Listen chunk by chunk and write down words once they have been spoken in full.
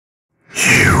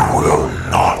will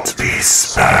not be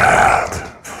spared.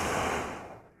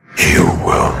 You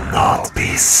will not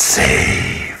be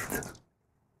saved.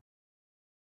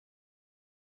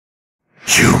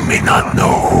 You may not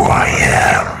know who I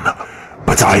am,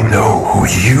 but I know who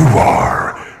you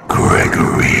are,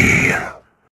 Gregory.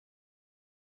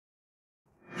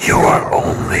 You are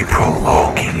only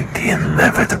prolonging the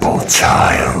inevitable,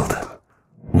 child.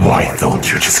 Why don't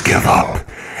you just give up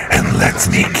and let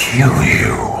me kill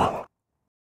you?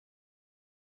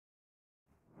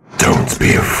 Don't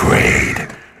be afraid.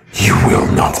 You will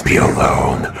not be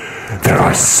alone. There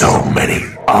are so many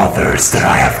others that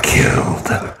I have killed.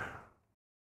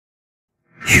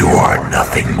 You are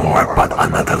nothing more but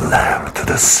another lamb to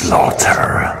the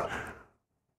slaughter.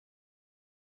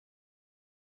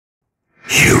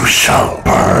 You shall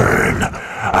burn,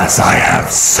 as I have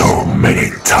so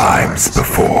many times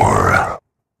before.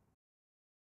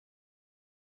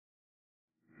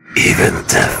 Even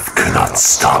death cannot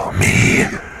stop me,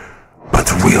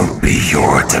 but will be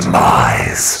your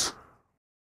demise.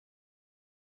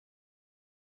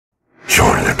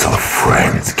 Your little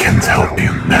friend can't help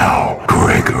you now,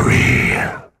 Gregory.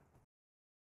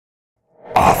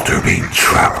 After being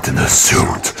trapped in a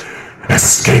suit,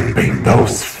 escaping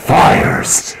those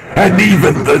fires, and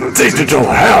even the digital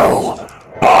hell,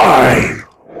 I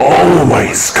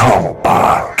always come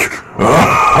back.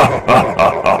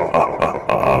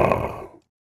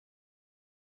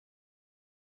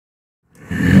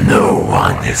 No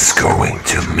one is going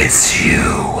to miss you.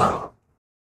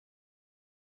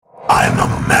 I'm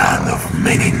a man of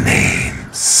many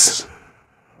names,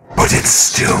 but it's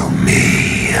still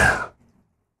me.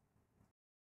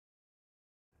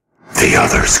 The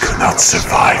others could not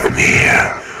survive me.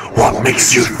 What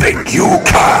makes you think you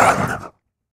can?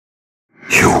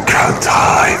 You can't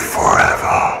hide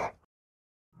forever.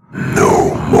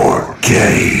 No more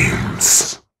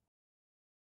games.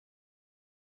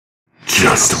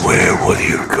 Just where will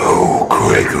you go,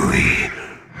 Gregory?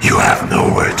 You have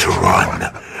nowhere to run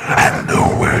and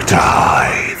nowhere to hide.